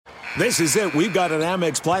This is it. We've got an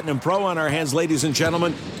Amex Platinum Pro on our hands, ladies and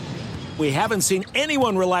gentlemen. We haven't seen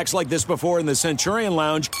anyone relax like this before in the Centurion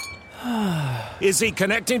Lounge. Is he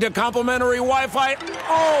connecting to complimentary Wi-Fi?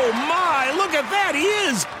 Oh, my. Look at that. He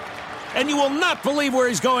is. And you will not believe where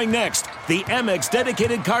he's going next. The Amex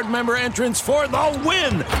dedicated card member entrance for the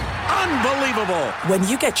win. Unbelievable. When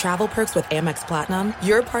you get travel perks with Amex Platinum,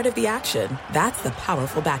 you're part of the action. That's the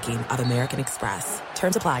powerful backing of American Express.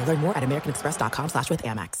 Terms apply. Learn more at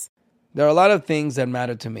americanexpress.com/withAmex. There are a lot of things that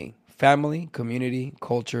matter to me. Family, community,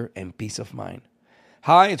 culture, and peace of mind.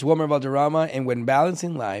 Hi, it's Wilmer Valderrama, and when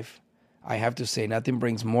balancing life, I have to say nothing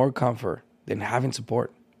brings more comfort than having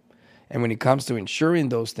support. And when it comes to ensuring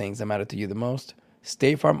those things that matter to you the most,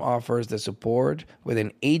 State Farm offers the support with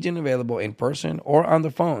an agent available in person or on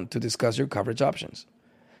the phone to discuss your coverage options.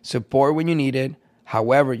 Support when you need it,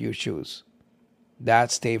 however you choose.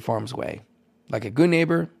 That's State Farm's way. Like a good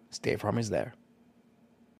neighbor, State Farm is there.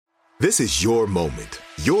 This is your moment,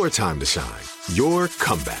 your time to shine, your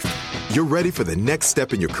comeback. You're ready for the next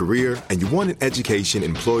step in your career, and you want an education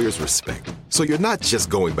employers respect. So you're not just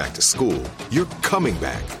going back to school, you're coming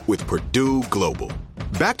back with Purdue Global.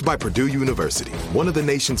 Backed by Purdue University, one of the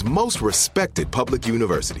nation's most respected public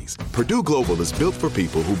universities, Purdue Global is built for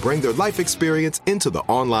people who bring their life experience into the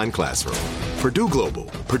online classroom. Purdue Global,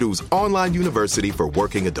 Purdue's online university for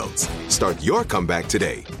working adults. Start your comeback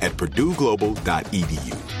today at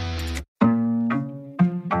purdueglobal.edu.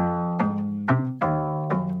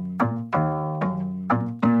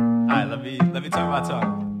 Let me talk about talk.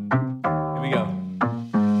 Here we go.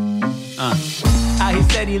 How he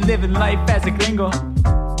said he living life as a gringo,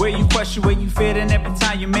 where you question where you fit and every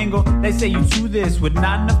time you mingle. They say you do this with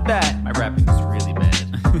not enough that. My rapping is really bad.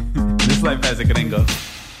 This life as a gringo.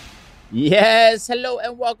 Yes, hello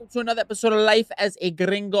and welcome to another episode of Life as a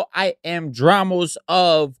Gringo. I am Dramos,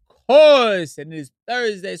 of course, and it is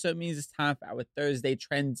Thursday, so it means it's time for our Thursday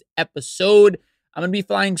Trends episode. I'm going to be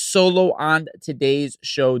flying solo on today's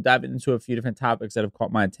show, diving into a few different topics that have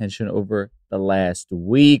caught my attention over the last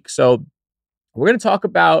week. So we're going to talk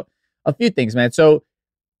about a few things, man. So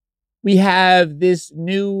we have this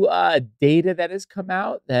new data that has come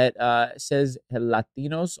out that says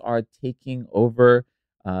Latinos are taking over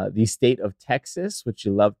the state of Texas, which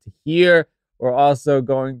you love to hear. We're also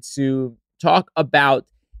going to talk about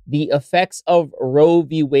the effects of Roe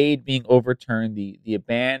v. Wade being overturned, the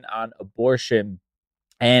ban on abortion,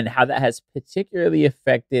 and how that has particularly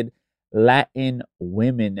affected Latin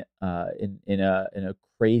women in a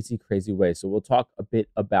crazy, crazy way. So we'll talk a bit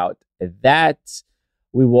about that.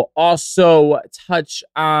 We will also touch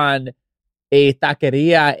on a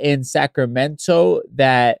taqueria in Sacramento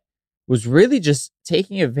that was really just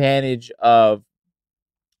taking advantage of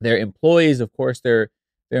their employees. Of course, their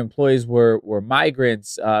employees were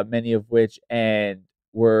migrants, many of which, and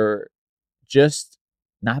were just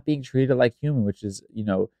not being treated like human, which is,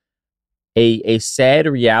 a sad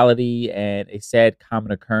reality and a sad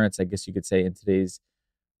common occurrence, I guess you could say, in today's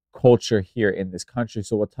culture here in this country.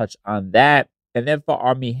 So we'll touch on that. And then for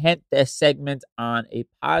our Mi Gente segment, on a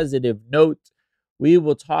positive note, we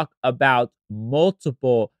will talk about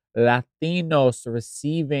multiple Latinos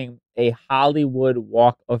receiving a Hollywood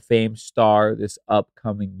Walk of Fame star this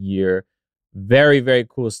upcoming year. Very, very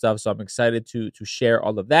cool stuff. So I'm excited to share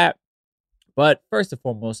all of that. But first and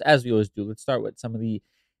foremost, as we always do, let's start with some of the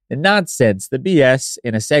nonsense, the BS,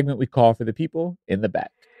 in a segment we call For the People in the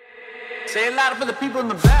Back. Say it louder for the people in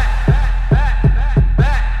the back.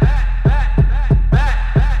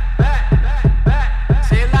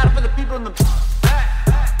 Say it louder for the people in the back.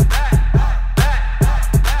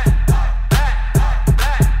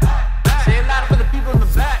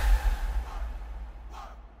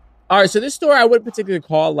 All right, so this story I wouldn't particularly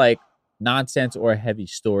call like nonsense or a heavy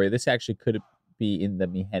story. This actually could be in the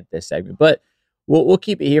Mi Gente segment, but we'll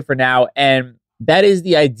keep it here for now. And that is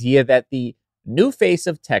the idea that the new face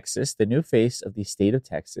of Texas, the new face of the state of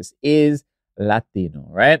Texas, is Latino,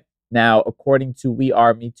 right? Now, according to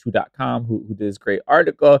wearemetoo.com, who did this great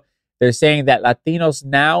article, they're saying that Latinos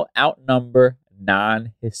now outnumber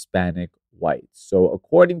non-Hispanic whites. So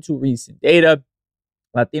according to recent data,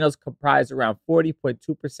 Latinos comprise around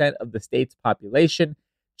 40.2% of the state's population,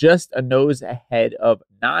 just a nose ahead of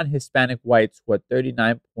non-Hispanic whites, who are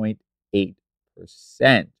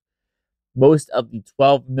 39.8%. Most of the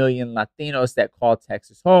 12 million Latinos that call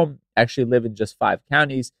Texas home actually live in just 5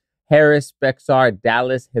 counties: Harris, Bexar,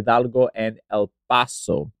 Dallas, Hidalgo, and El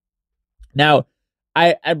Paso. Now,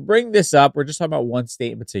 I bring this up. We're just talking about one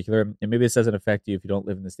state in particular, and maybe this doesn't affect you if you don't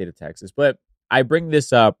live in the state of Texas, but I bring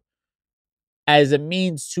this up as a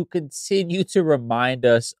means to continue to remind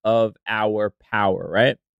us of our power,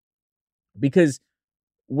 right? Because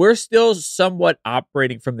we're still somewhat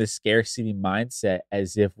operating from this scarcity mindset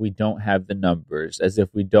as if we don't have the numbers, as if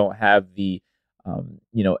we don't have the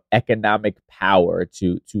economic power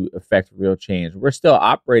to affect real change. We're still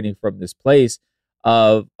operating from this place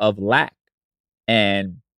of lack.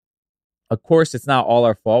 And of course, it's not all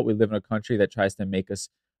our fault. We live in a country that tries to make us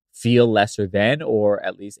feel lesser than, or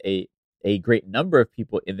at least a great number of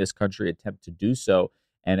people in this country attempt to do so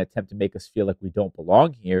and attempt to make us feel like we don't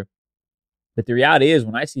belong here. But the reality is,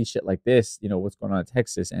 when I see shit like this, what's going on in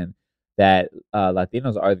Texas, and that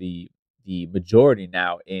Latinos are the majority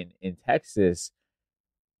now in Texas,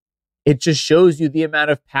 it just shows you the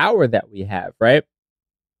amount of power that we have, right?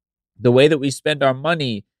 The way that we spend our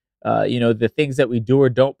money, the things that we do or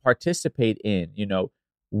don't participate in,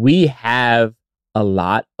 we have a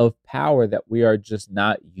lot of power that we are just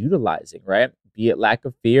not utilizing, right? Be it lack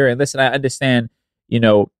of fear. And listen, I understand,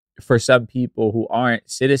 for some people who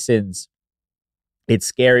aren't citizens, it's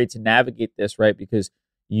scary to navigate this, right? Because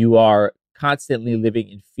you are constantly living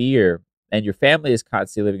in fear, and your family is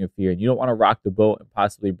constantly living in fear, and you don't want to rock the boat and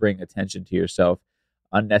possibly bring attention to yourself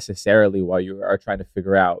unnecessarily while you are trying to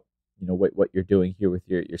figure out, what you're doing here with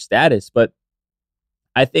your status. But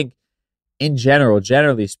I think in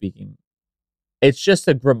generally speaking, it's just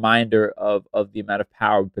a reminder of the amount of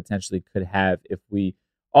power we potentially could have if we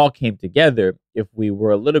all came together, if we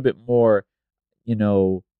were a little bit more, if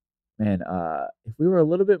we were a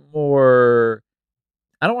little bit more,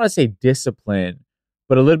 I don't want to say disciplined,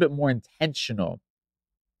 but a little bit more intentional,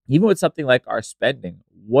 even with something like our spending.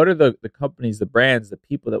 What are the companies, the brands, the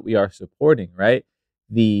people that we are supporting, right?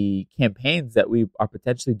 The campaigns that we are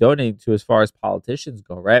potentially donating to as far as politicians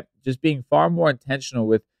go, right? Just being far more intentional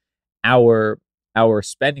with our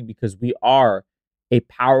spending, because we are a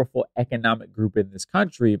powerful economic group in this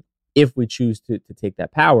country if we choose to take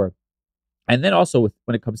that power. And then also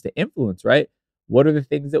when it comes to influence, right? What are the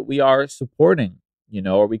things that we are supporting?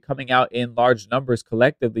 Are we coming out in large numbers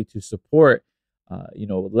collectively to support,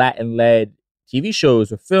 Latin-led TV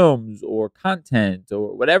shows or films or content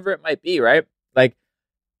or whatever it might be, right? Like,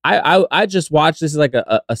 I just watched, this is like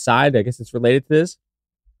a side, I guess it's related to this,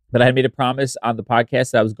 but I had made a promise on the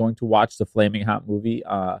podcast that I was going to watch the Flaming Hot movie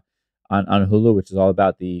on Hulu, which is all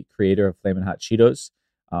about the creator of Flamin' Hot Cheetos,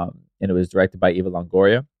 and it was directed by Eva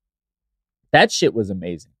Longoria. That shit was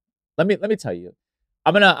amazing. Let me tell you.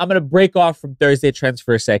 I'm gonna break off from Thursday Trends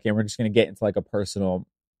for a second. We're just gonna get into like a personal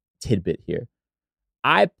tidbit here.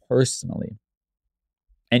 I personally,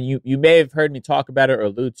 and you may have heard me talk about it or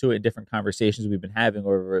allude to it in different conversations we've been having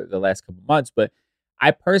over the last couple months, but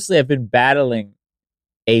I personally have been battling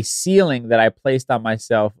a ceiling that I placed on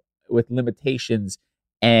myself with limitations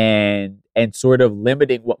and sort of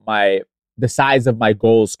limiting what the size of my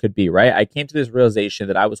goals could be, right? I came to this realization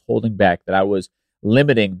that I was holding back, that I was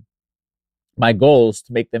limiting my goals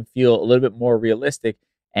to make them feel a little bit more realistic,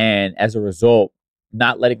 and as a result,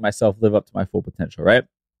 not letting myself live up to my full potential, right?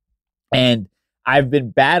 And I've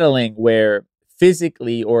been battling where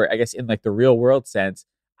physically, or I guess in like the real world sense,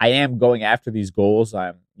 I am going after these goals.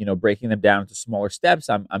 I'm, breaking them down into smaller steps.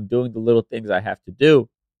 I'm doing the little things I have to do.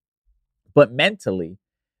 But mentally,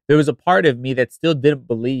 there was a part of me that still didn't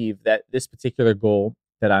believe that this particular goal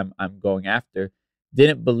that I'm going after,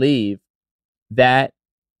 didn't believe that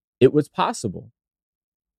it was possible.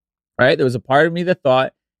 Right? There was a part of me that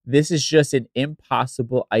thought this is just an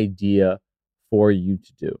impossible idea for you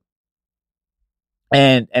to do.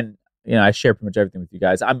 And I share pretty much everything with you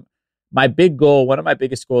guys. My big goal, one of my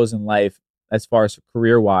biggest goals in life, as far as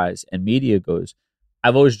career-wise and media goes,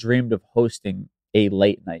 I've always dreamed of hosting a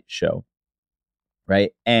late night show,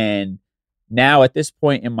 right? And now at this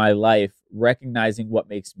point in my life, recognizing what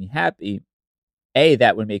makes me happy, A,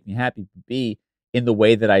 that would make me happy, B, in the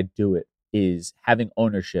way that I do it is having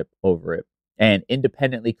ownership over it and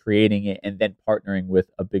independently creating it and then partnering with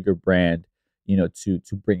a bigger brand, to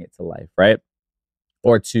bring it to life, right?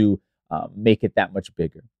 Or to make it that much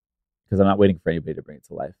bigger, because I'm not waiting for anybody to bring it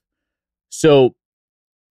to life. So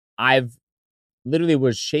I've literally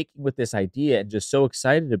was shaking with this idea and just so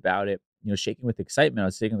excited about it, shaking with excitement. I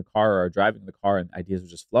was sitting in the car or driving in the car and ideas were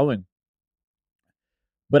just flowing.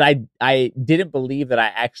 But I didn't believe that I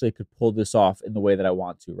actually could pull this off in the way that I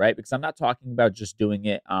want to, right? Because I'm not talking about just doing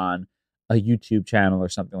it on a YouTube channel or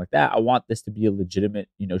something like that. I want this to be a legitimate,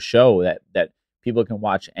 show that people can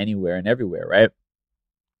watch anywhere and everywhere, right?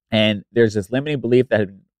 And there's this limiting belief that had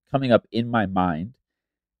been coming up in my mind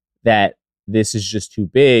that this is just too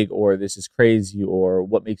big, or this is crazy, or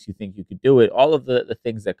what makes you think you could do it? All of the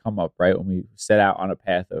things that come up, right, when we set out on a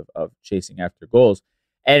path of chasing after goals.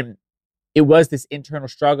 And it was this internal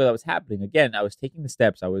struggle that was happening. Again, I was taking the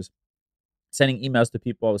steps. I was sending emails to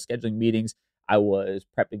people. I was scheduling meetings. I was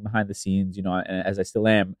prepping behind the scenes, and as I still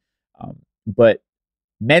am. But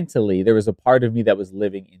mentally, there was a part of me that was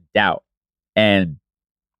living in doubt. And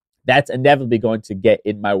that's inevitably going to get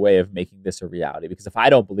in my way of making this a reality. Because if I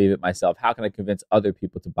don't believe it myself, how can I convince other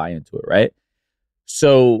people to buy into it, right?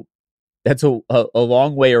 So that's a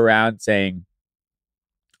long way around saying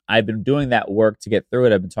I've been doing that work to get through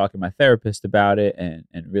it. I've been talking to my therapist about it and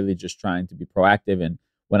really just trying to be proactive. And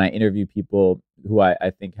when I interview people who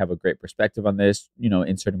I think have a great perspective on this,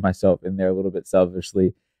 inserting myself in there a little bit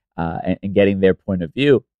selfishly and getting their point of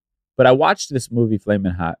view. But I watched this movie,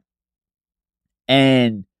 Flamin' Hot,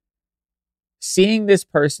 and seeing this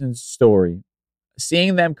person's story,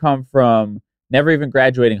 seeing them come from never even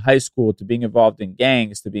graduating high school to being involved in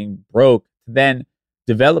gangs, to being broke, to then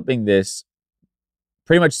developing this,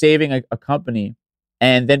 pretty much saving a company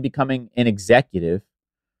and then becoming an executive,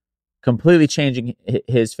 completely changing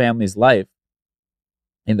his family's life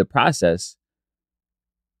in the process,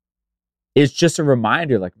 is just a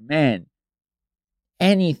reminder like, man,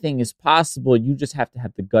 anything is possible. You just have to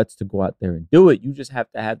have the guts to go out there and do it. You just have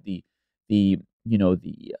to have the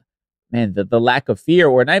lack of fear,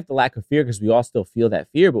 or not the lack of fear, because we all still feel that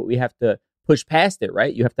fear, but we have to push past it,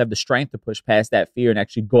 right? You have to have the strength to push past that fear and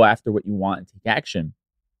actually go after what you want and take action.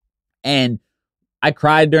 And I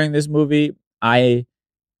cried during this movie. I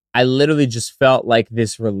literally just felt like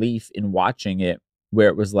this relief in watching it, where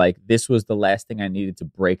it was like, this was the last thing I needed to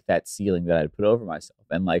break that ceiling that I'd put over myself.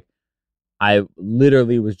 And like, I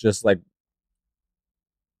literally was just like,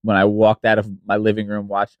 when I walked out of my living room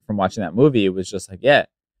from watching that movie, it was just like, yeah,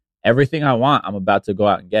 everything I want, I'm about to go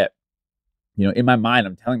out and get. In my mind,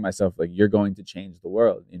 I'm telling myself, like, you're going to change the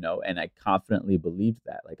world, and I confidently believed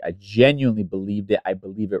that. Like, I genuinely believed it. I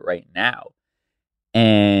believe it right now.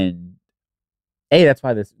 And that's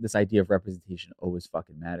why this idea of representation always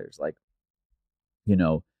fucking matters. Like,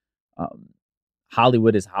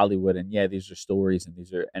 Hollywood is Hollywood, and yeah, these are stories and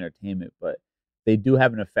these are entertainment, but they do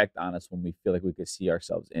have an effect on us when we feel like we could see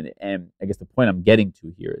ourselves in it. And I guess the point I'm getting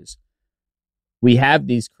to here is we have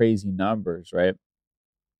these crazy numbers, right,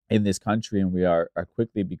 in this country, and we are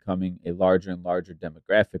quickly becoming a larger and larger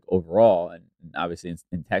demographic overall, and obviously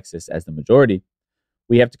in Texas as the majority.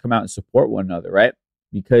 We have to come out and support one another, right?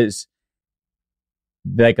 Because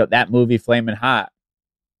like that movie Flamin' Hot,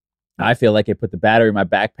 I feel like it put the battery in my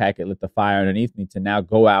backpack, it lit the fire underneath me to now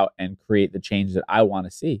go out and create the change that I want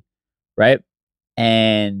to see, right?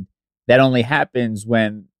 And that only happens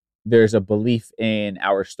when there's a belief in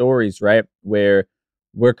our stories, right? Where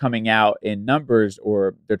we're coming out in numbers,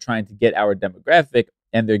 or they're trying to get our demographic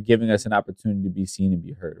and they're giving us an opportunity to be seen and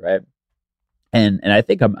be heard, right? And I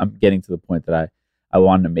think I'm getting to the point that I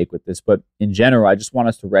wanted to make with this. But in general, I just want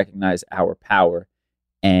us to recognize our power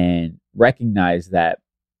and recognize that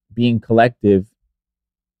being collective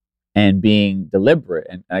and being deliberate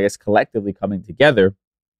and I guess collectively coming together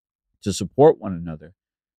to support one another,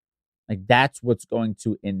 like, that's what's going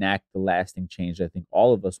to enact the lasting change I think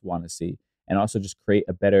all of us want to see, and also just create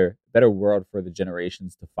a better world for the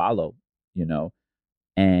generations to follow,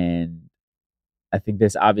 And I think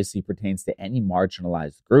this obviously pertains to any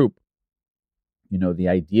marginalized group. The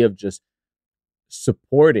idea of just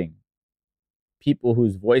supporting people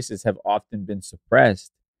whose voices have often been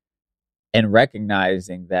suppressed and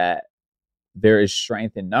recognizing that there is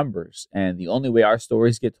strength in numbers. And the only way our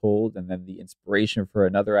stories get told and then the inspiration for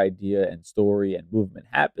another idea and story and movement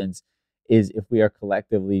happens is if we are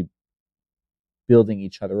collectively building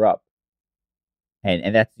each other up.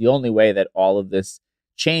 And that's the only way that all of this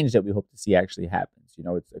change that we hope to see actually happens.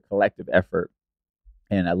 It's a collective effort.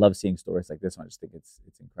 And I love seeing stories like this one. I just think it's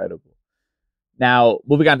incredible. Now,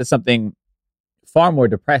 moving on to something far more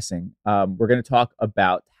depressing, we're going to talk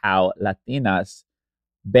about how Latinas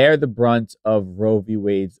bear the brunt of Roe v.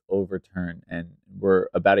 Wade's overturn. And we're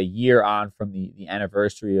about a year on from the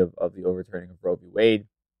anniversary of the overturning of Roe v. Wade.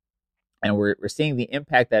 And we're seeing the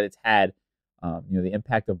impact that it's had, the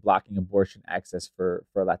impact of blocking abortion access for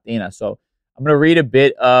Latina. So I'm going to read a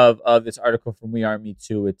bit of this article from We Are Me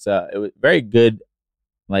Too. It was very good,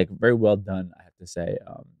 like very well done, I have to say.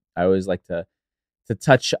 I always like to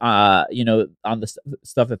touch, on the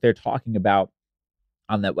stuff that they're talking about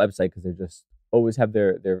on that website, because they're just always have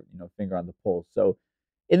their finger on the pulse. So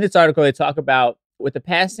in this article, they talk about, with the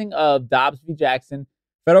passing of Dobbs v. Jackson,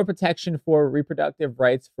 federal protection for reproductive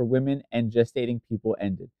rights for women and gestating people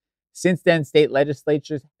ended. Since then, state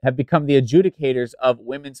legislatures have become the adjudicators of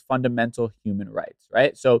women's fundamental human rights,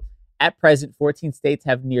 right? So at present, 14 states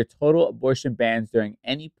have near total abortion bans during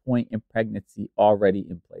any point in pregnancy already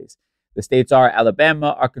in place. The states are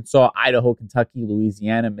Alabama, Arkansas, Idaho, Kentucky,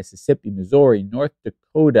 Louisiana, Mississippi, Missouri, North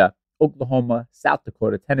Dakota, Oklahoma, South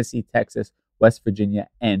Dakota, Tennessee, Texas, West Virginia,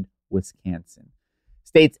 and Wisconsin.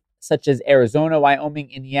 States such as Arizona,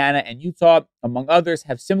 Wyoming, Indiana, and Utah, among others,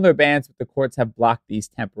 have similar bans, but the courts have blocked these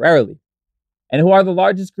temporarily. And who are the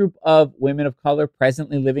largest group of women of color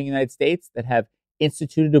presently living in the United States that have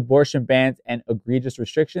instituted abortion bans and egregious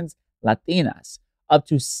restrictions? Latinas. Up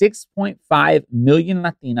to 6.5 million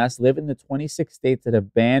Latinas live in the 26 states that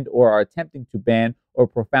have banned or are attempting to ban or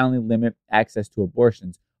profoundly limit access to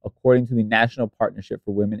abortions, according to the National Partnership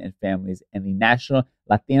for Women and Families and the National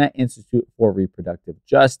Latina Institute for Reproductive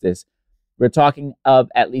Justice. We're talking of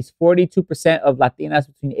at least 42% of Latinas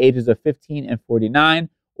between ages of 15 and 49,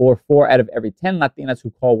 or 4 out of every 10 Latinas who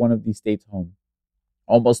call one of these states home.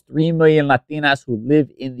 Almost 3 million Latinas who live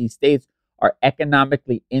in these states are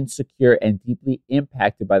economically insecure and deeply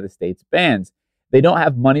impacted by the state's bans. They don't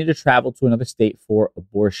have money to travel to another state for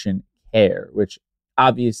abortion care, which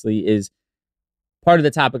obviously is part of the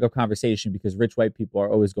topic of conversation because rich white people are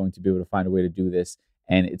always going to be able to find a way to do this.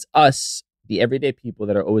 And it's us, the everyday people,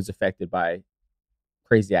 that are always affected by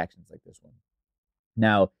crazy actions like this one.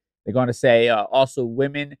 Now, they're going to say also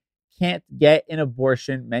women can't get an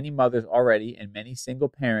abortion. Many mothers already and many single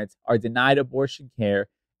parents are denied abortion care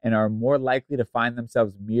and are more likely to find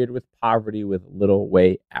themselves mirrored with poverty with little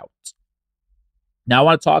way out. Now, I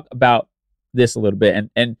want to talk about this a little bit.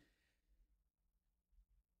 And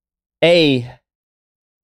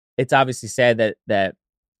it's obviously sad that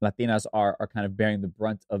Latinas are kind of bearing the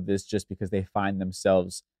brunt of this just because they find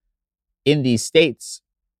themselves in these states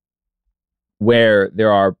where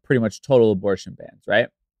there are pretty much total abortion bans, right?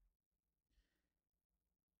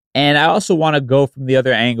 And I also want to go from the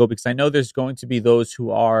other angle because I know there's going to be those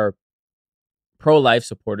who are pro-life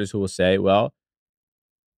supporters who will say, well,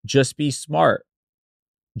 just be smart.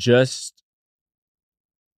 Just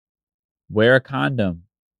wear a condom.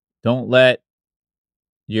 Don't let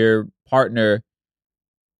your partner,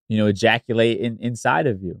 ejaculate inside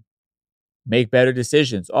of you. Make better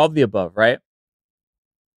decisions. All of the above, right?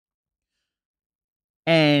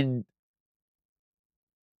 And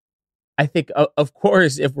I think, of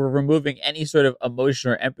course, if we're removing any sort of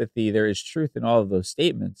emotion or empathy, there is truth in all of those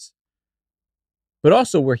statements. But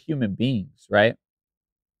also, we're human beings, right?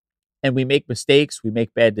 And we make mistakes. We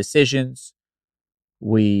make bad decisions.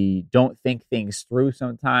 We don't think things through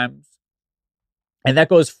sometimes. And that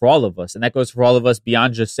goes for all of us. And that goes for all of us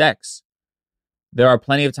beyond just sex. There are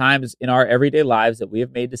plenty of times in our everyday lives that we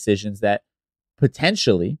have made decisions that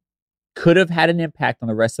potentially could have had an impact on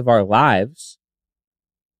the rest of our lives.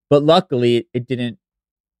 But luckily, it didn't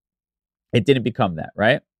become that,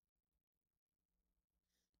 right?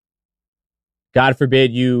 God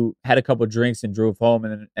forbid you had a couple of drinks and drove home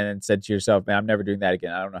and then said to yourself, man, I'm never doing that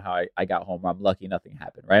again. I don't know how I got home. I'm lucky nothing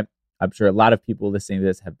happened, right? I'm sure a lot of people listening to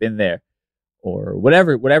this have been there. Or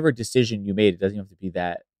whatever decision you made, it doesn't have to be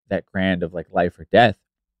that grand of like life or death.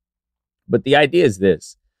 But the idea is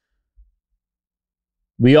this.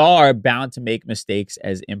 We are bound to make mistakes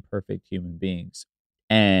as imperfect human beings.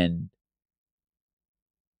 And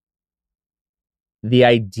the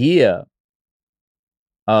idea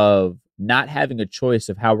of not having a choice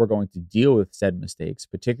of how we're going to deal with said mistakes,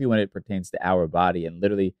 particularly when it pertains to our body and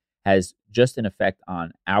literally has just an effect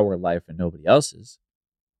on our life and nobody else's.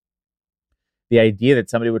 The idea that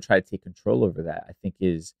somebody would try to take control over that, I think,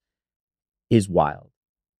 is wild.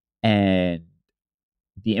 And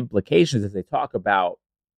the implications as they talk about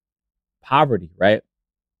poverty, right?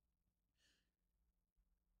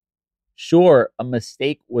 Sure, a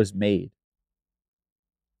mistake was made.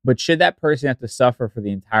 But should that person have to suffer for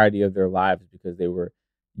the entirety of their lives because they were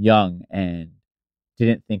young and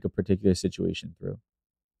didn't think a particular situation through?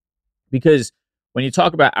 Because when you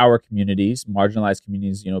talk about our communities, marginalized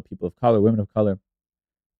communities, people of color, women of color,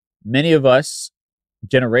 many of us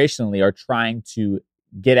generationally are trying to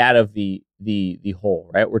get out of the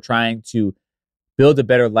hole, right? We're trying to build a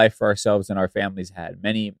better life for ourselves than our families had.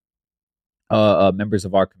 Many members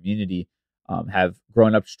of our community have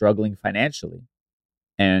grown up struggling financially,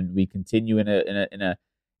 and we continue in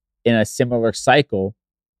a similar cycle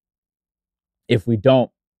if we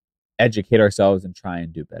don't educate ourselves and try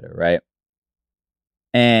and do better, right?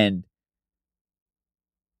 And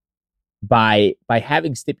by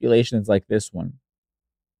having stipulations like this one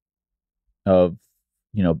of,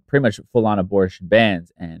 pretty much full-on abortion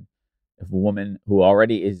bans, and if a woman who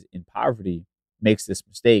already is in poverty makes this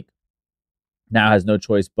mistake, now has no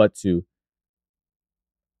choice but to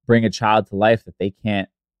bring a child to life that they can't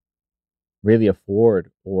really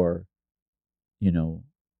afford or,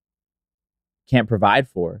 can't provide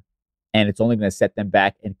for, and it's only going to set them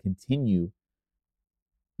back and continue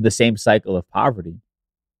the same cycle of poverty.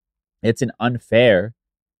 It's an unfair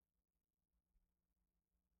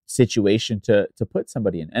situation to put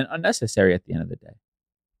somebody in, and unnecessary at the end of the day.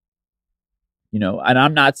 And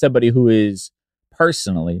I'm not somebody who is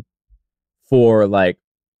personally for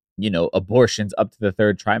abortions up to the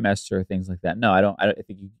third trimester or things like that. No, I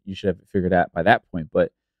think you should have it figured out by that point,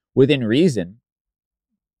 but within reason,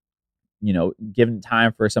 given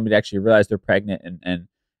time for somebody to actually realize they're pregnant and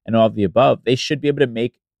all of the above, they should be able to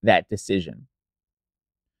make that decision,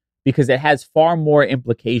 because it has far more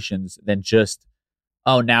implications than just,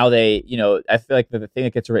 oh, now I feel like the thing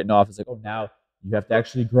that gets written off is like, oh, now you have to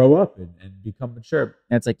actually grow up and become mature.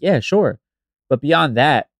 And it's like, yeah, sure. But beyond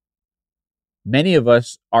that, many of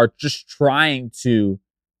us are just trying to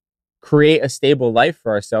create a stable life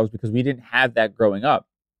for ourselves because we didn't have that growing up.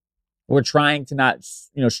 We're trying to not,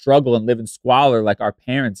 struggle and live in squalor like our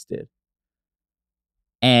parents did.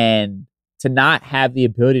 And to not have the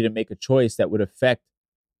ability to make a choice that would affect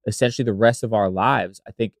essentially the rest of our lives,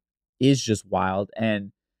 I think is just wild.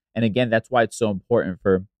 And again, that's why it's so important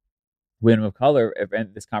for women of color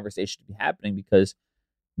and this conversation to be happening, because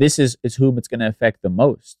this is whom it's going to affect the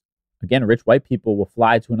most. Again, rich white people will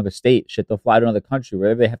fly to another state. They'll fly to another country,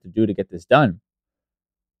 whatever they have to do to get this done.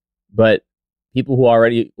 But people who are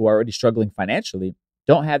already struggling financially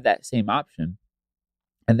don't have that same option.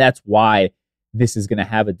 And that's why this is going to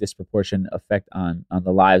have a disproportionate effect on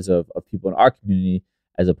the lives of people in our community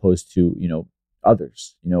as opposed to,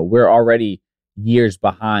 others. We're already years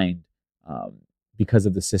behind because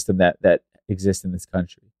of the system that exists in this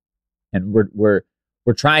country. And we're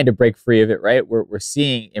trying to break free of it, right? We're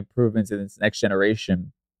seeing improvements in this next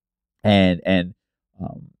generation, and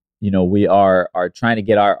we are trying to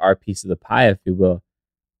get our piece of the pie, if you will.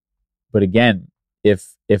 But again,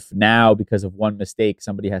 if now because of one mistake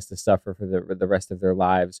somebody has to suffer for the rest of their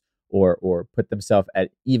lives, or put themselves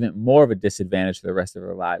at even more of a disadvantage for the rest of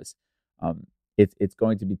their lives, it's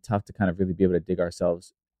going to be tough to kind of really be able to dig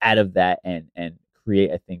ourselves out of that and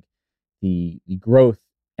create, I think, the growth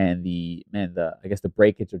and the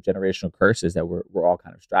breakage of generational curses that we're all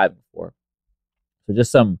kind of striving for. So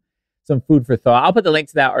just some food for thought. I'll put the link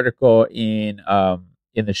to that article in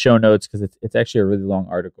the show notes, because it's actually a really long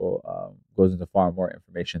article. Goes into far more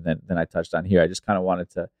information than I touched on here. I just kind of wanted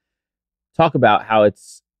to talk about how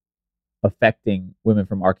it's affecting women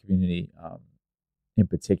from our community in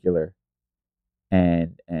particular,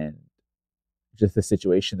 and just the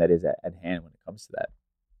situation that is at hand when it comes to that.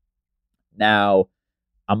 Now,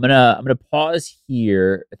 I'm gonna pause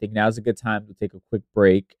here. I think now's a good time to take a quick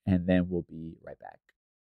break, and then we'll be right back.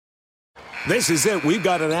 This is it. We've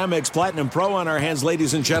got an Amex Platinum Pro on our hands,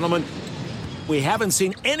 ladies and gentlemen. We haven't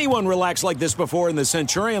seen anyone relax like this before in the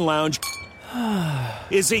Centurion Lounge.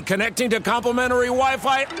 Is he connecting to complimentary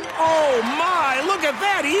Wi-Fi? Oh, my! Look at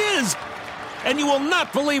that! He is! And you will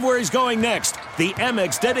not believe where he's going next. The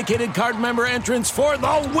Amex dedicated card member entrance for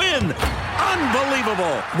the win!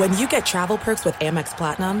 Unbelievable! When you get travel perks with Amex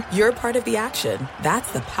Platinum, you're part of the action.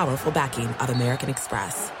 That's the powerful backing of American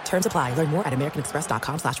Express. Terms apply. Learn more at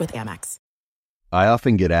americanexpress.com/withAmex. I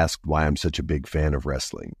often get asked why I'm such a big fan of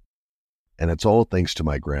wrestling. And it's all thanks to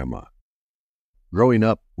my grandma. Growing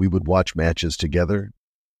up, we would watch matches together,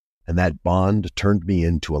 and that bond turned me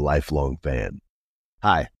into a lifelong fan.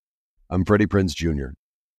 Hi, I'm Freddie Prinze Jr.,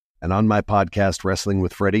 and on my podcast, Wrestling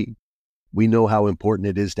with Freddie, we know how important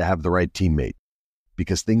it is to have the right teammate,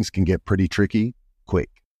 because things can get pretty tricky quick.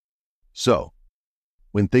 So,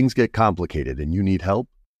 when things get complicated and you need help,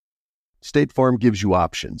 State Farm gives you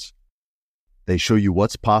options. They show you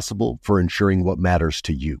what's possible for ensuring what matters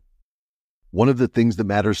to you. One of the things that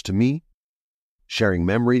matters to me, sharing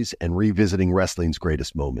memories and revisiting wrestling's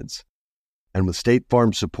greatest moments. And with State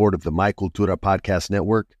Farm's support of the My Cultura Podcast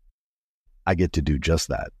Network, I get to do just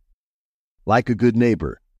that. Like a good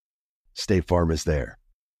neighbor, State Farm is there.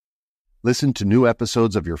 Listen to new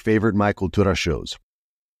episodes of your favorite My Cultura shows,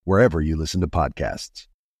 wherever you listen to podcasts.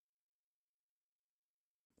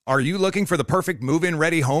 Are you looking for the perfect move-in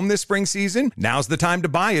ready home this spring season? Now's the time to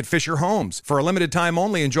buy at Fisher Homes. For a limited time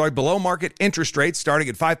only, enjoy below-market interest rates starting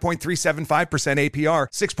at 5.375% APR,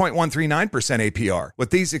 6.139% APR. With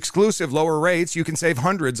these exclusive lower rates, you can save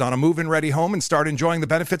hundreds on a move-in ready home and start enjoying the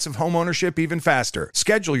benefits of home ownership even faster.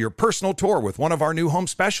 Schedule your personal tour with one of our new home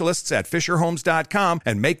specialists at FisherHomes.com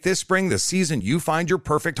and make this spring the season you find your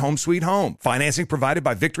perfect home sweet home. Financing provided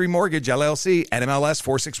by Victory Mortgage, LLC, NMLS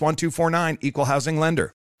 461249, Equal Housing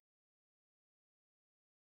Lender.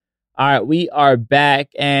 All right, we are back,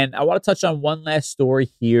 and I want to touch on one last story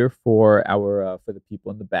here for for the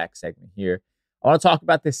people in the back segment here. I want to talk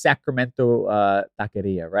about this Sacramento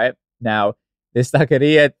taqueria, right? Now, this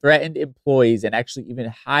taqueria threatened employees and actually even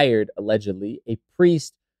hired, allegedly, a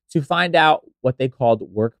priest to find out what they called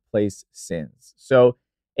workplace sins. So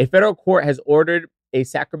A federal court has ordered a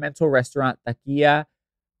Sacramento restaurant, Taquilla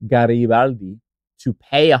Garibaldi, to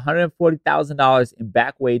pay $140,000 in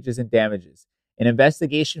back wages and damages. An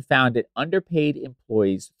investigation found that underpaid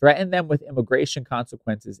employees threatened them with immigration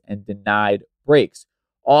consequences and denied breaks.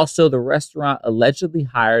 Also, the restaurant allegedly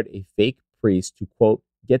hired a fake priest to, quote,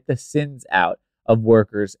 get the sins out of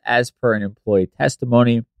workers, as per an employee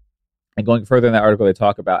testimony. And going further in that article, they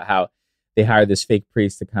talk about how they hired this fake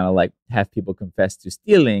priest to kind of like have people confess to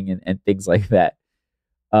stealing and things like that.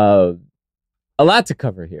 A lot to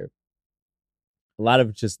cover here. A lot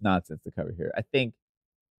of just nonsense to cover here. I think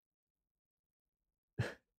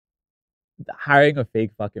hiring a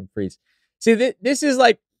fake fucking priest. See, this is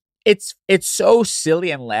like, it's so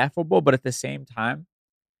silly and laughable, but at the same time,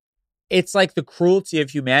 it's like the cruelty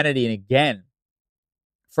of humanity. And again,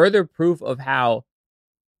 further proof of how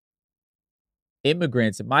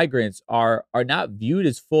immigrants and migrants are not viewed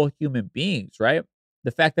as full human beings, right? The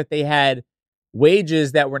fact that they had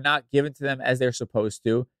wages that were not given to them as they're supposed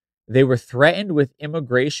to. They were threatened with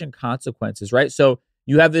immigration consequences, right? So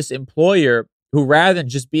you have this employer who, rather than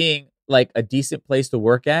just being like a decent place to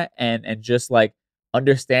work at and just like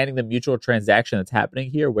understanding the mutual transaction that's happening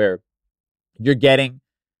here, where you're getting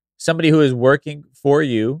somebody who is working for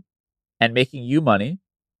you and making you money,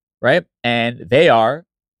 right? And they are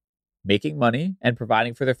making money and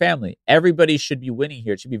providing for their family. Everybody should be winning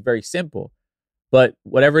here. It should be very simple. But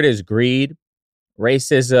whatever it is, greed,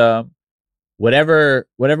 racism, whatever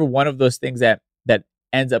one of those things that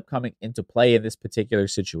ends up coming into play in this particular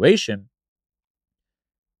situation,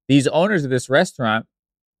 these owners of this restaurant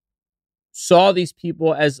saw these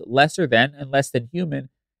people as lesser than and less than human,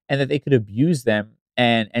 and that they could abuse them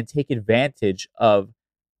and take advantage of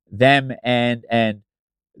them and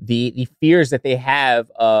the fears that they have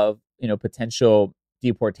of, you know, potential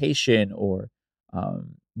deportation or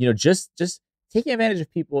just taking advantage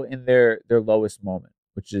of people in their lowest moment,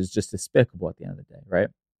 which is just despicable at the end of the day, right?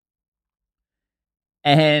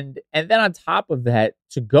 And then on top of that,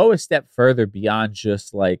 to go a step further beyond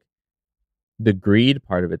just like the greed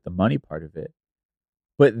part of it, the money part of it,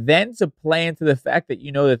 but then to play into the fact that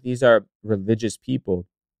you know that these are religious people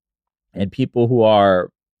and people who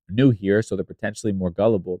are new here, so they're potentially more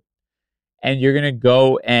gullible, and you're going to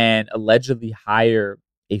go and allegedly hire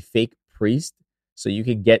a fake priest so you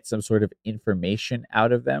can get some sort of information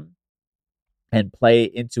out of them and play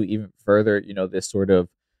into even further, you know, this sort of,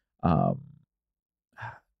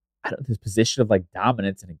 this position of like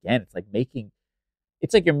dominance. And again, it's like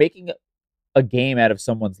you're making a game out of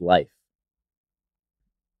someone's life.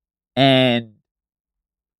 And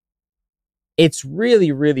it's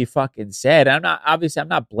really, really fucking sad. I'm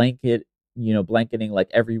not blanketing like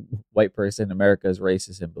every white person in America is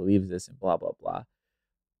racist and believes this and blah, blah, blah.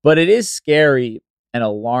 But it is scary and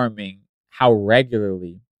alarming how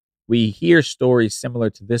regularly we hear stories similar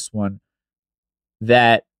to this one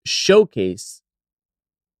that showcase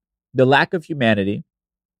the lack of humanity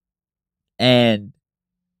and,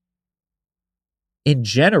 in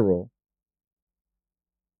general,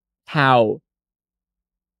 how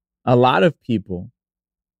a lot of people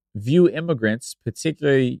view immigrants,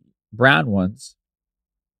 particularly brown ones,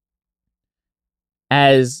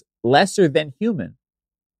 as lesser than human.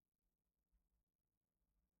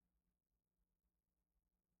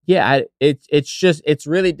 Yeah, it's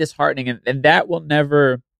really disheartening, and that's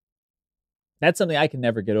something I can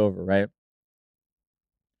never get over, right?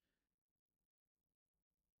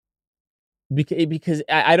 Because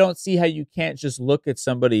I don't see how you can't just look at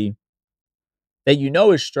somebody that you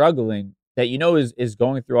know is struggling, that you know is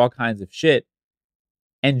going through all kinds of shit,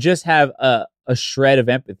 and just have a shred of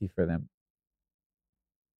empathy for them.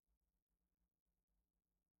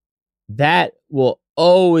 That will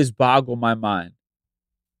always boggle my mind.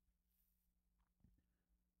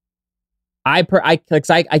 I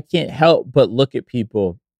can't help but look at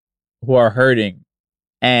people who are hurting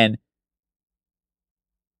and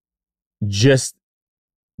just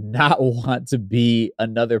not want to be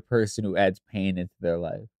another person who adds pain into their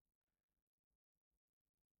life.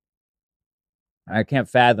 I can't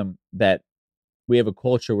fathom that we have a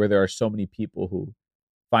culture where there are so many people who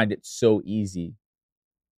find it so easy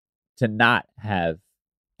to not have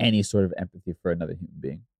any sort of empathy for another human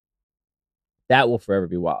being. That will forever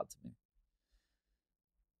be wild to me.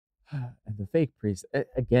 And the fake priest,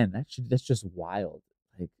 again, that's just wild.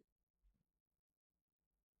 Like,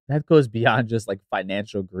 that goes beyond just like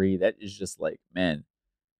financial greed. That is just like, man,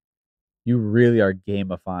 you really are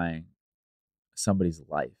gamifying somebody's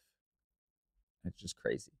life. That's just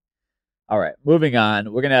crazy. All right, moving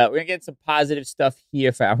on. We're gonna get some positive stuff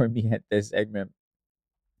here for our me at this segment.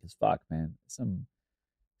 Because fuck, man, some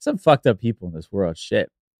fucked up people in this world. Shit.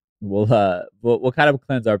 we'll kind of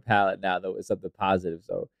cleanse our palate now though with something positive.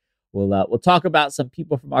 So we'll talk about some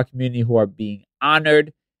people from our community who are being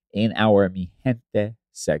honored in our Mi Gente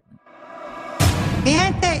segment. Mi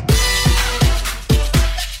Gente.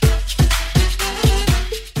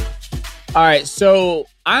 All right, so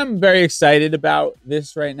I'm very excited about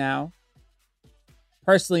this right now.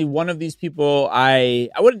 Personally, one of these people, I'm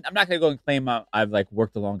not gonna go and claim I've like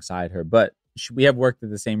worked alongside her, but we have worked at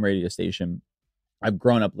the same radio station. I've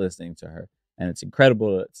grown up listening to her, and it's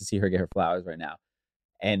incredible to see her get her flowers right now.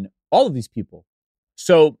 And all of these people.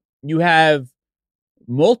 So you have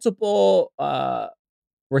multiple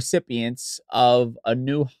recipients of a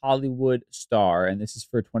new Hollywood star, and this is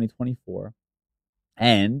for 2024.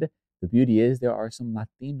 And the beauty is there are some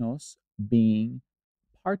Latinos being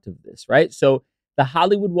part of this, right? So the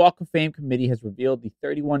Hollywood Walk of Fame committee has revealed the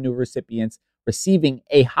 31 new recipients receiving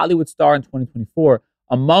a Hollywood star in 2024.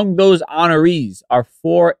 Among those honorees are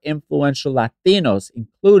 4 influential Latinos,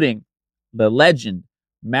 including the legend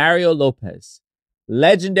Mario Lopez,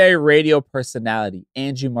 legendary radio personality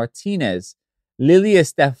Angie Martinez, Lily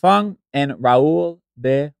Estefan, and Raul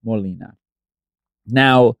de Molina.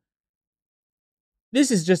 Now,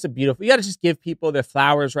 this is just a beautiful, you got to just give people their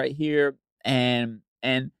flowers right here. And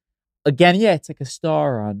again, yeah, it's like a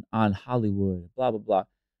star on Hollywood, blah, blah, blah.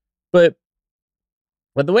 But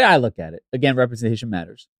the way I look at it, again, representation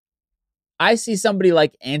matters. I see somebody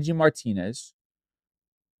like Angie Martinez,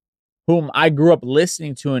 whom I grew up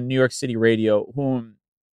listening to in New York City radio, whom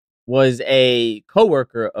was a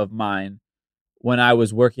coworker of mine when I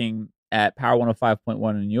was working at Power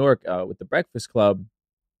 105.1 in New York with the Breakfast Club,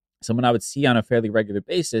 someone I would see on a fairly regular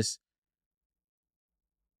basis.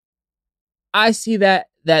 I see that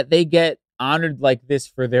they get honored like this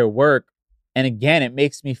for their work. And again, it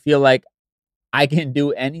makes me feel like I can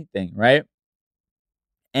do anything, right?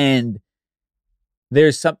 And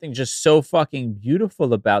there's something just so fucking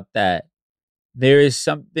beautiful about that. There is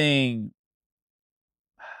something,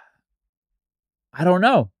 I don't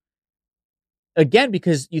know. Again,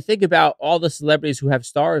 because you think about all the celebrities who have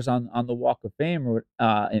stars on the Walk of Fame or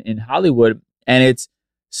in Hollywood, and it's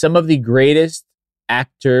some of the greatest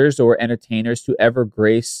actors or entertainers to ever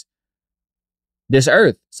grace this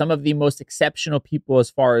earth. Some of the most exceptional people as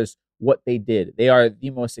far as what they did. They are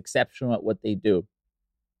the most exceptional at what they do.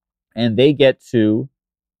 And they get to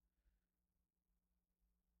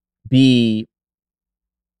be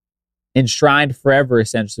enshrined forever,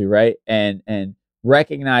 essentially, right? And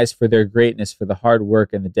recognized for their greatness, for the hard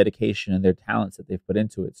work and the dedication and their talents that they've put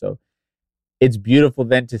into it. So it's beautiful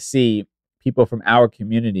then to see people from our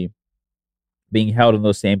community being held in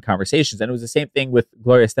those same conversations. And it was the same thing with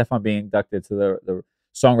Gloria Estefan being inducted to the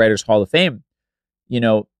Songwriters Hall of Fame. You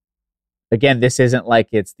know, again, this isn't like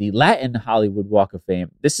it's the Latin Hollywood Walk of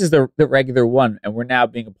Fame. This is the regular one, and we're now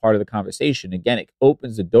being a part of the conversation. Again, it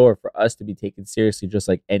opens the door for us to be taken seriously just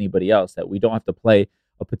like anybody else, that we don't have to play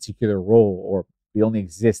a particular role or we only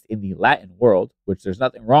exist in the Latin world, which there's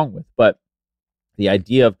nothing wrong with. But the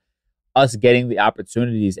idea of us getting the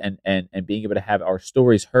opportunities and being able to have our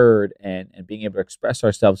stories heard and being able to express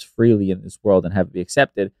ourselves freely in this world and have it be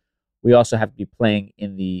accepted, we also have to be playing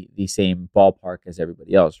in the same ballpark as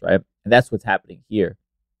everybody else, right? And that's what's happening here.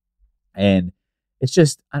 And it's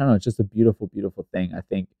just, I don't know, it's just a beautiful, beautiful thing. I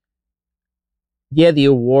think, yeah, the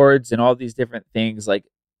awards and all these different things, like,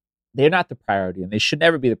 they're not the priority, and they should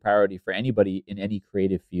never be the priority for anybody in any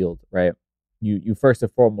creative field, right? You first and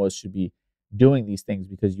foremost should be doing these things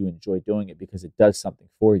because you enjoy doing it, because it does something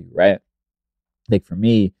for you, right? Like for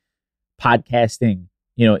me, podcasting,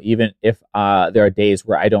 you know, even if there are days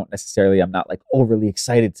where I'm not like overly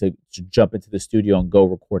excited to jump into the studio and go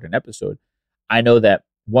record an episode. I know that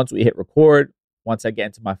once we hit record, once I get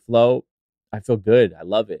into my flow, I feel good. I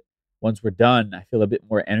love it. Once we're done, I feel a bit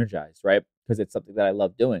more energized, right? Because it's something that I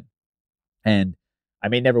love doing. And I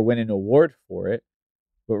may never win an award for it,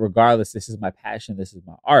 but regardless, this is my passion. This is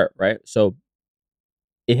my art, right? So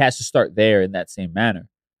it has to start there in that same manner.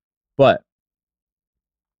 But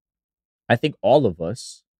I think all of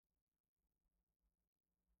us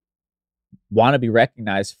want to be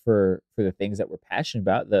recognized for the things that we're passionate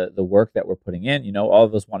about, the work that we're putting in. You know, all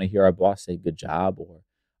of us want to hear our boss say good job, or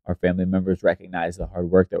our family members recognize the hard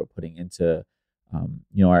work that we're putting into,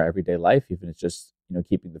 you know, our everyday life, even if it's just, you know,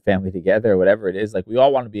 keeping the family together or whatever it is. Like, we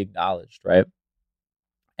all want to be acknowledged, right?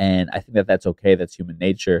 And I think that that's okay. That's human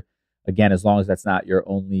nature. Again, as long as that's not your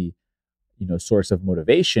only, you know, source of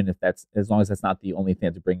motivation, as long as that's not the only thing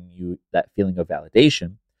that's bringing you that feeling of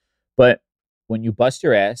validation. But when you bust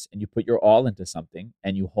your ass and you put your all into something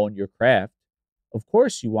and you hone your craft, of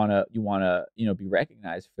course you wanna, you know, be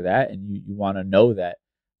recognized for that, and you want to know that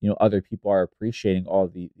other people are appreciating all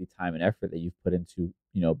the time and effort that you've put into,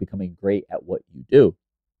 becoming great at what you do.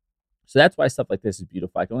 So that's why stuff like this is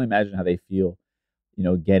beautiful. I can only imagine how they feel,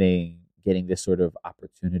 getting this sort of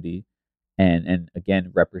opportunity and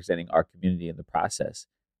again, representing our community in the process.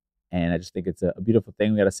 And I just think it's a beautiful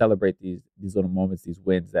thing. We got to celebrate these little moments, these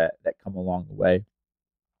wins that come along the way.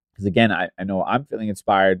 Because again, I know I'm feeling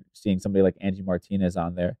inspired seeing somebody like Angie Martinez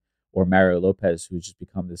on there, or Mario Lopez, who's just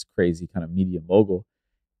become this crazy kind of media mogul.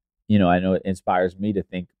 I know it inspires me to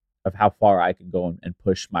think of how far I can go and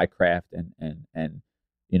push my craft and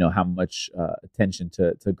how much attention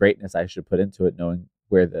to greatness I should put into it, knowing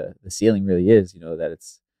where the ceiling really is, that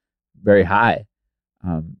it's very high.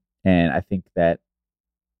 And I think that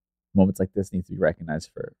moments like this need to be recognized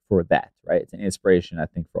for that, right? It's an inspiration, I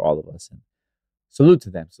think, for all of us. And salute to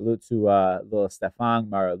them. Salute to Lil Stefan,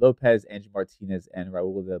 Mario Lopez, Angie Martinez, and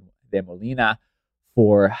Raul de Molina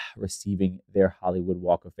for receiving their Hollywood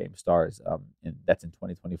Walk of Fame stars. And that's in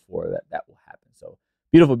 2024 that will happen. So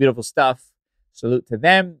beautiful, beautiful stuff. Salute to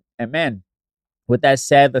them. And man, with that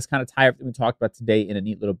said, let's kind of tie everything we talked about today in a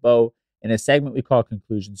neat little bow in a segment we call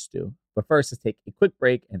Conclusion Stew. But first, let's take a quick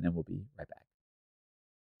break, and then we'll be right back.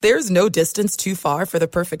 There's no distance too far for the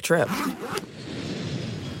perfect trip.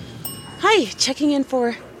 Hi, checking in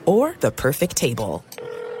for... Or the perfect table.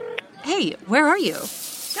 Hey, where are you?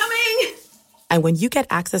 Coming! And when you get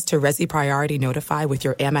access to Resi Priority Notify with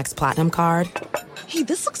your Amex Platinum card... Hey,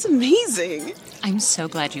 this looks amazing. I'm so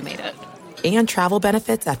glad you made it. And travel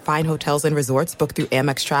benefits at fine hotels and resorts booked through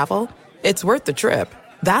Amex Travel, it's worth the trip.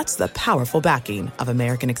 That's the powerful backing of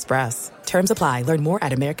American Express. Terms apply. Learn more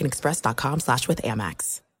at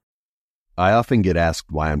americanexpress.com/withAmex. I often get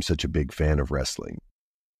asked why I'm such a big fan of wrestling.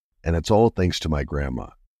 And it's all thanks to my grandma.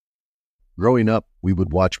 Growing up, we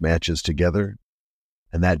would watch matches together,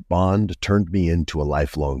 and that bond turned me into a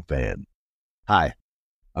lifelong fan. Hi,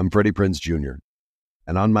 I'm Freddie Prinze Jr.,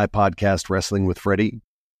 and on my podcast, Wrestling with Freddie,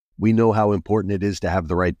 we know how important it is to have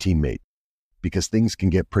the right teammate, because things can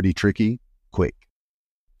get pretty tricky quick.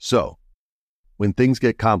 So, when things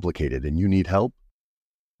get complicated and you need help,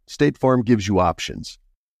 State Farm gives you options.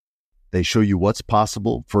 They show you what's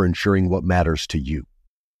possible for ensuring what matters to you.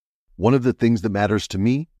 One of the things that matters to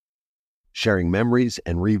me, sharing memories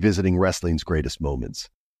and revisiting wrestling's greatest moments.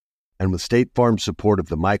 And with State Farm's support of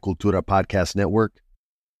the My Cultura Podcast Network,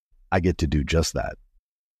 I get to do just that.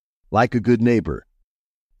 Like a good neighbor,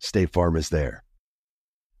 State Farm is there.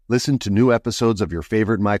 Listen to new episodes of your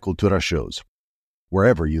favorite My Cultura shows,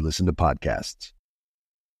 wherever you listen to podcasts.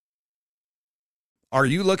 Are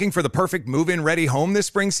you looking for the perfect move-in ready home this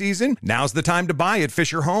spring season? Now's the time to buy at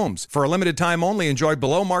Fisher Homes. For a limited time only, enjoy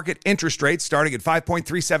below-market interest rates starting at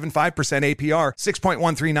 5.375% APR,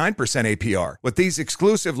 6.139% APR. With these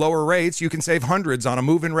exclusive lower rates, you can save hundreds on a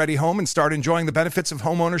move-in ready home and start enjoying the benefits of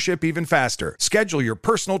home ownership even faster. Schedule your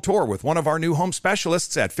personal tour with one of our new home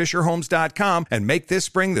specialists at FisherHomes.com and make this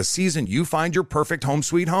spring the season you find your perfect home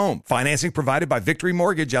sweet home. Financing provided by Victory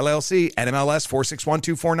Mortgage, LLC, NMLS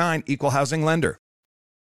 461249, Equal Housing Lender.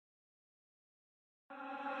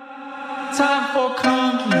 Time for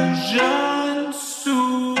conclusion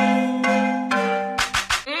soon.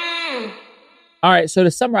 All right, so to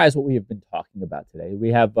summarize what we have been talking about today,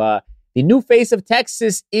 we have the new face of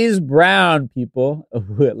Texas is brown, people.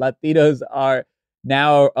 Latinos are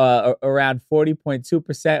now around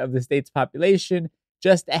 40.2% of the state's population,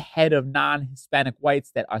 just ahead of non-Hispanic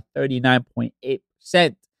whites that are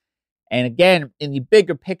 39.8%. And again, in the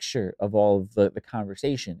bigger picture of all of the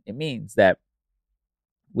conversation, it means that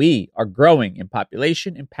we are growing in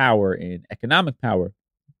population, in power, in economic power.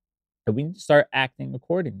 And we need to start acting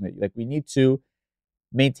accordingly. Like, we need to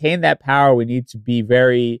maintain that power. We need to be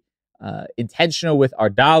very intentional with our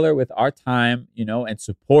dollar, with our time, and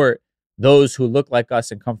support those who look like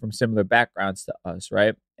us and come from similar backgrounds to us,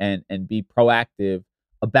 right? And be proactive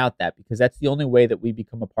about that, because that's the only way that we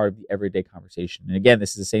become a part of the everyday conversation. And again,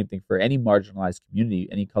 this is the same thing for any marginalized community,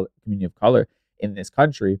 any community of color in this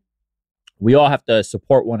country. We all have to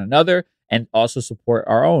support one another and also support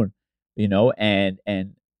our own, and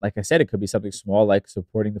like I said, it could be something small like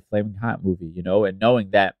supporting the Flaming Hot movie, and knowing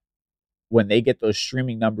that when they get those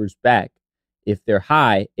streaming numbers back, if they're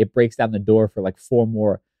high, it breaks down the door for like 4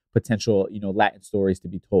 more potential, Latin stories to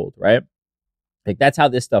be told, right? Like, that's how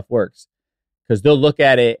this stuff works. Because they'll look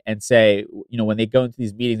at it and say, when they go into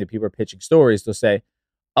these meetings and people are pitching stories, they'll say,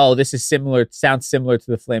 oh, this is sounds similar to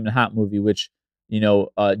the Flaming Hot movie, which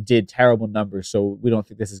did terrible numbers, so we don't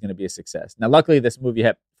think this is going to be a success. Now, luckily, this movie,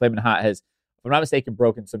 Flamin' Hot, has, if I'm not mistaken,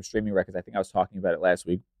 broken some streaming records. I think I was talking about it last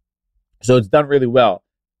week. So it's done really well.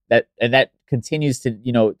 That continues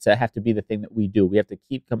to, to have to be the thing that we do. We have to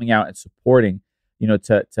keep coming out and supporting,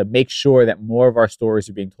 to make sure that more of our stories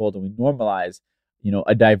are being told and we normalize,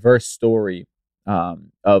 a diverse story of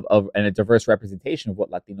and a diverse representation of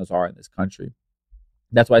what Latinos are in this country.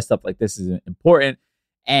 That's why stuff like this is important.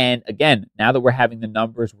 And again, now that we're having the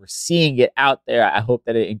numbers, we're seeing it out there. I hope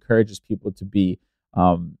that it encourages people to be,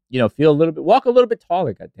 feel a little bit, walk a little bit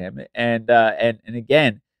taller, goddammit. And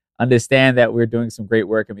again, understand that we're doing some great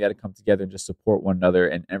work and we got to come together and just support one another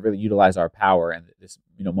and really utilize our power and this,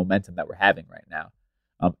 momentum that we're having right now.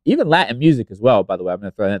 Even Latin music as well, by the way, I'm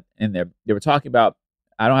going to throw that in there. They were talking about,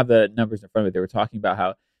 I don't have the numbers in front of it. They were talking about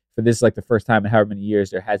how for this, like the first time in however many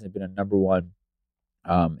years, there hasn't been a number one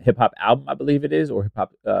hip hop album, I believe it is, or hip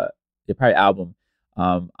hop, probably album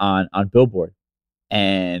on Billboard.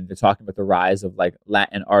 And they're talking about the rise of like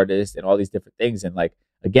Latin artists and all these different things. And like,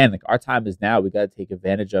 again, like our time is now. We got to take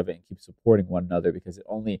advantage of it and keep supporting one another because it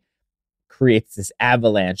only creates this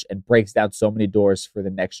avalanche and breaks down so many doors for the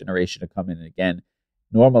next generation to come in. And again,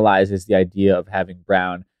 normalizes the idea of having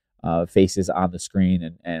brown faces on the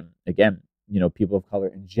screen and again, people of color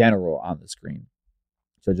in general on the screen.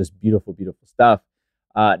 So just beautiful, beautiful stuff.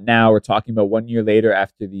 Now we're talking about 1 year later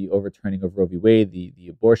after the overturning of Roe v. Wade, the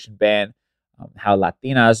abortion ban, how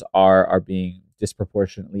Latinas are being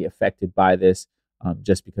disproportionately affected by this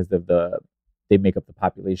just because of they make up the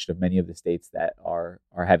population of many of the states that are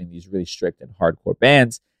having these really strict and hardcore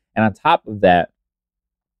bans. And on top of that,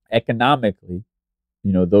 economically,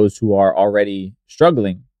 those who are already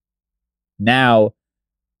struggling now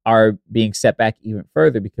are being set back even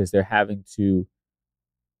further because they're having to,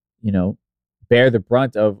 bear the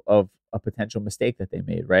brunt of a potential mistake that they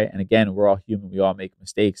made, right? And again, we're all human. We all make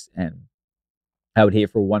mistakes. And I would hate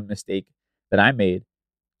for one mistake that I made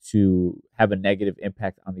to have a negative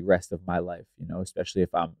impact on the rest of my life, especially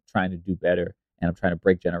if I'm trying to do better and I'm trying to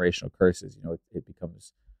break generational curses. It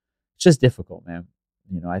becomes just difficult, man.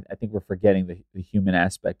 I think we're forgetting the human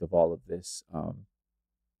aspect of all of this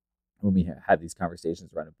when we have these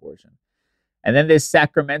conversations around abortion. And then there's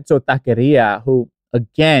Sacramento Taqueria, who,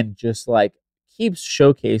 again, just like keeps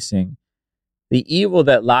showcasing the evil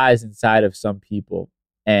that lies inside of some people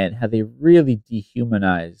and how they really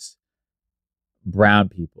dehumanize brown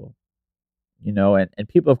people, and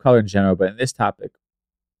people of color in general. But in this topic,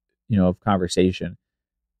 of conversation,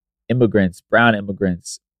 brown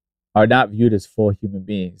immigrants are not viewed as full human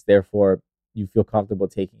beings. Therefore, you feel comfortable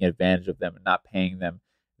taking advantage of them and not paying them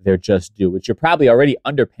their just due, which you're probably already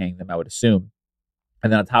underpaying them, I would assume.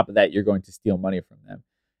 And then on top of that, you're going to steal money from them.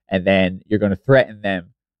 And then you're going to threaten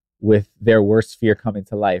them with their worst fear coming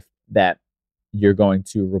to life, that you're going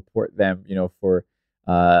to report them, for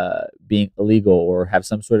being illegal or have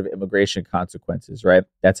some sort of immigration consequences, right?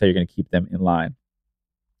 That's how you're going to keep them in line.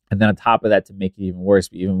 And then on top of that, to make it even worse,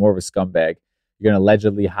 be even more of a scumbag, you're going to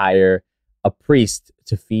allegedly hire a priest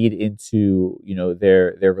to feed into,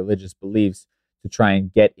 their religious beliefs to try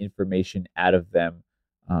and get information out of them.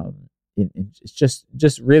 It's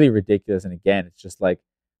just really ridiculous. And again, it's just like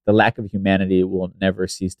the lack of humanity will never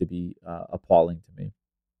cease to be appalling to me.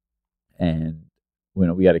 And,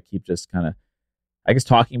 we got to keep just kind of, I guess,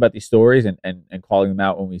 talking about these stories and calling them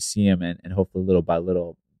out when we see them. And hopefully little by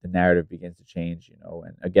little, the narrative begins to change,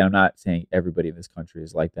 And again, I'm not saying everybody in this country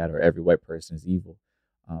is like that or every white person is evil.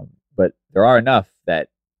 But there are enough that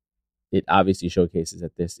it obviously showcases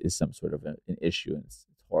that this is some sort of an issue and it's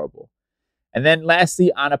horrible. And then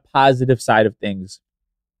lastly, on a positive side of things,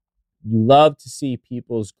 you love to see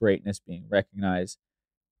people's greatness being recognized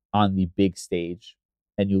on the big stage.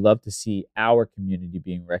 And you love to see our community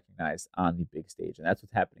being recognized on the big stage. And that's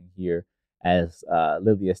what's happening here as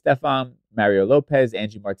Lilia Estefan, Mario Lopez,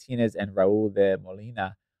 Angie Martinez, and Raul de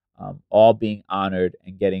Molina all being honored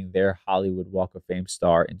and getting their Hollywood Walk of Fame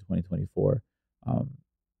star in 2024.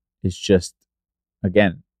 It's just,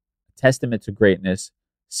 again, a testament to greatness,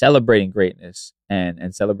 celebrating greatness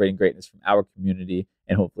and celebrating greatness from our community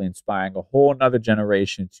and hopefully inspiring a whole nother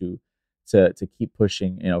generation to keep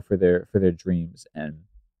pushing, for their dreams and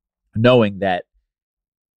knowing that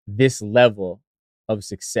this level of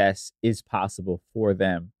success is possible for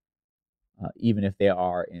them, even if they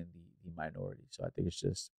are in the minority. So I think it's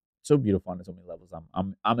just so beautiful on so many levels.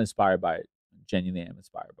 I'm inspired by it. Genuinely am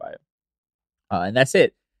inspired by it. And that's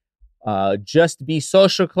it. Just Be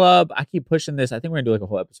Social Club. I keep pushing this. I think we're gonna do like a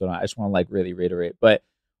whole episode on it. I just want to really reiterate, but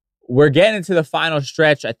we're getting into the final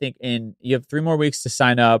stretch. I think you have 3 more weeks to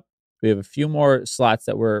sign up. We have a few more slots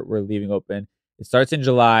that we're leaving open. It starts in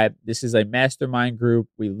July. This is a mastermind group.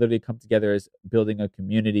 We literally come together as building a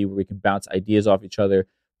community where we can bounce ideas off each other,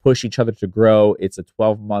 push each other to grow. It's a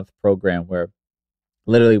 12-month program where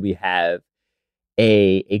literally we have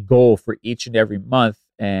a goal for each and every month.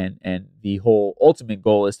 And the whole ultimate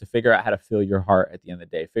goal is to figure out how to fill your heart at the end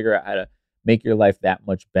of the day, figure out how to make your life that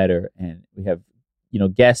much better. And we have,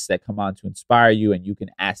 guests that come on to inspire you, and you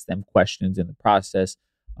can ask them questions in the process.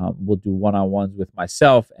 We'll do one-on-ones with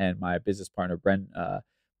myself and my business partner,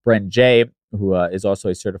 Bren J., who is also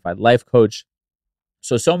a certified life coach.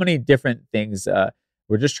 So many different things.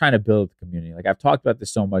 We're just trying to build a community. Like, I've talked about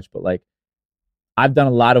this so much, but like, I've done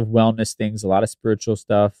a lot of wellness things, a lot of spiritual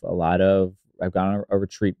stuff, I've gone on a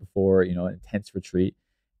retreat before, an intense retreat,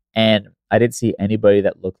 and I didn't see anybody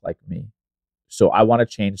that looked like me. So I want to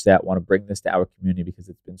change that. I want to bring this to our community because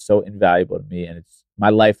it's been so invaluable to me, and my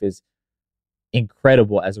life is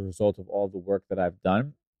incredible as a result of all the work that I've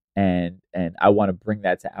done, and I want to bring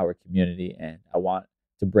that to our community, and I want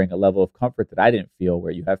to bring a level of comfort that I didn't feel,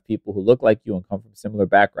 where you have people who look like you and come from similar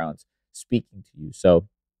backgrounds speaking to you. So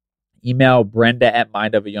email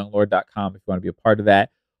Brenda@mindofayounglord.com if you want to be a part of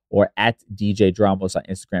that, or at DJ Dramos on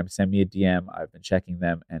Instagram. Send me a DM. I've been checking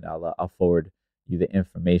them, and I'll forward you the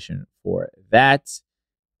information for that.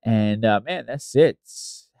 And man, that's it.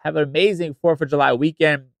 Have an amazing 4th of July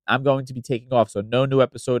weekend. I'm going to be taking off, so no new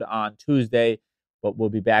episode on Tuesday, but we'll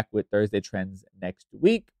be back with Thursday Trends next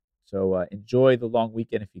week. So enjoy the long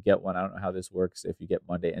weekend if you get one. I don't know how this works if you get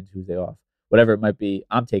Monday and Tuesday off. Whatever it might be,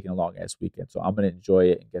 I'm taking a long-ass weekend, so I'm going to enjoy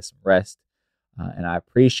it and get some rest. And I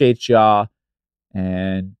appreciate y'all.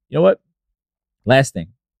 And you know what? Last thing,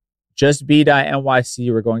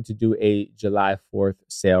 justbe.nyc, we're going to do a July 4th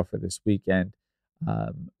sale for this weekend.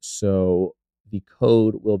 So the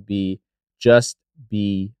code will be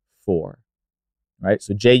justbe4, right?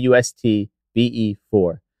 So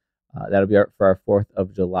JUSTBE4. That'll be for our 4th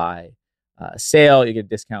of July sale. You get a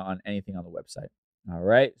discount on anything on the website. All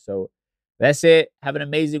right. So that's it. Have an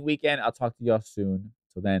amazing weekend. I'll talk to y'all soon.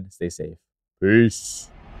 Till then, stay safe. Peace.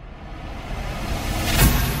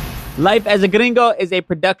 Life as a Gringo is a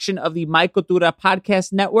production of the My Cultura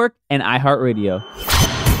Podcast Network and iHeartRadio.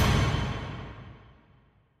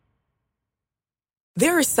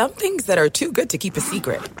 There are some things that are too good to keep a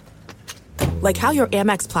secret. Like how your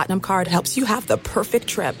Amex Platinum card helps you have the perfect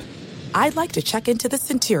trip. I'd like to check into the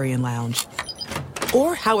Centurion Lounge.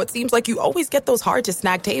 Or how it seems like you always get those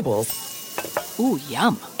hard-to-snag tables. Ooh,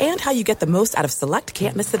 yum. And how you get the most out of select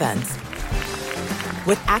can't-miss events.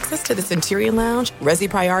 With access to the Centurion Lounge, Resi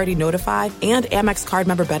Priority Notified, and Amex card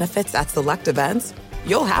member benefits at select events,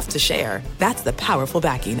 you'll have to share. That's the powerful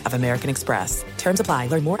backing of American Express. Terms apply.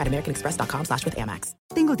 Learn more at americanexpress.com/withAmex.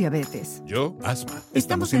 Tengo diabetes. Yo, asma.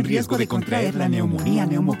 Estamos en riesgo de contraer la neumonía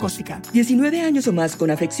neumocócica. 19 años o más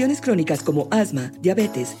con afecciones crónicas como asma,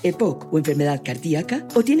 diabetes, EPOC o enfermedad cardíaca,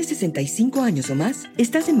 o tienes 65 años o más,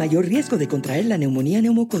 estás en mayor riesgo de contraer la neumonía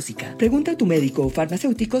neumocócica. Pregunta a tu médico o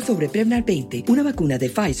farmacéutico sobre Prevnar 20, una vacuna de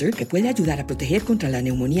Pfizer que puede ayudar a proteger contra la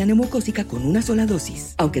neumonía neumocócica con una sola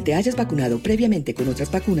dosis. Aunque te hayas vacunado previamente con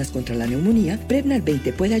otras vacunas contra la neumonía, Prevnar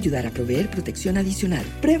 20 puede ayudar a proveer protección adicional.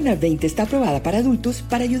 Prevnar 20 está aprobada para adultos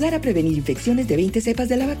para ayudar a prevenir infecciones de 20 cepas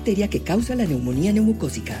de la bacteria que causa la neumonía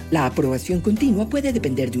neumocócica. La aprobación continua puede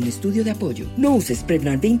depender de un estudio de apoyo. No uses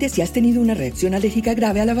Prevnar 20 si has tenido una reacción alérgica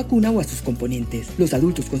grave a la vacuna o a sus componentes. Los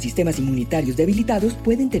adultos con sistemas inmunitarios debilitados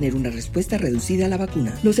pueden tener una respuesta reducida a la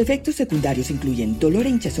vacuna. Los efectos secundarios incluyen dolor e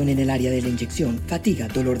hinchazón en el área de la inyección, fatiga,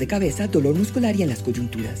 dolor de cabeza, dolor muscular y en las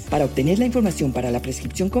coyunturas. Para obtener la información para la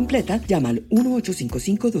prescripción completa, llama al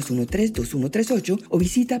 1-855-213-2138 o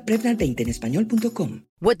visita Prevnar20enespañol.com.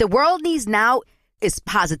 What the world needs now is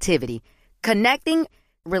positivity. Connecting,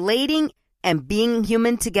 relating, and being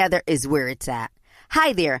human together is where it's at.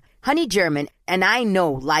 Hi there, Honey German, and I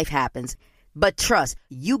know life happens, but trust,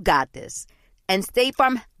 you got this. And State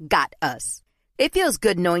Farm got us. It feels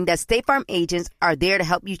good knowing that State Farm agents are there to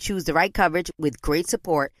help you choose the right coverage with great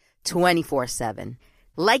support 24/7.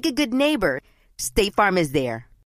 Like a good neighbor, State Farm is there.